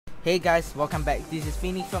Hey guys, welcome back. This is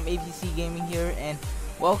Pheonix from ABC Gaming here, and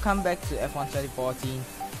welcome back to F1 2014.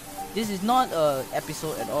 This is not a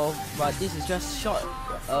episode at all, but this is just short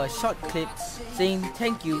clip saying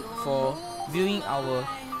thank you for viewing our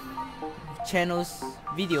channel's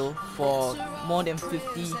video for more than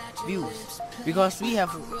 50 views, because we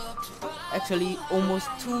have actually almost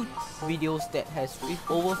 2 videos that has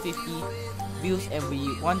over 50 views, and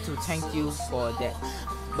we want to thank you for that.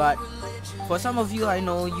 But for some of you, I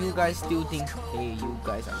know you guys still think, hey, you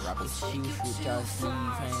guys are rubbish, you should just leave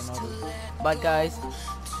and all that. But guys,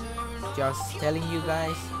 just telling you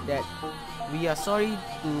guys that we are sorry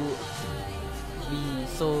to be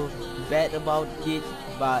so bad about it,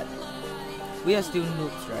 but we are still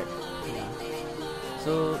noobs, right? Yeah.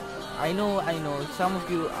 So I know some of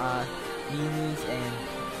you are meanies and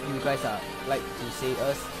you guys are like to say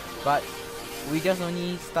us, but we just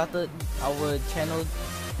only started our channel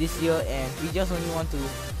this year, and we just only want to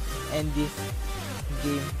end this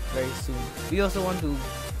game very soon. We also want to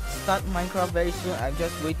start Minecraft very soon. I'm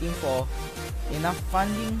just waiting for enough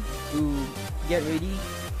funding to get ready,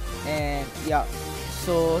 and yeah.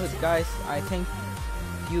 So guys, I thank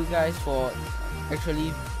you guys for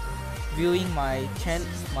actually viewing my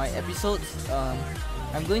episodes.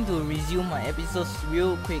 I'm going to resume my episodes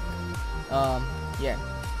real quick. Yeah.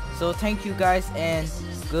 So thank you guys, and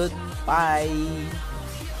goodbye.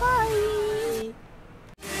 Bye.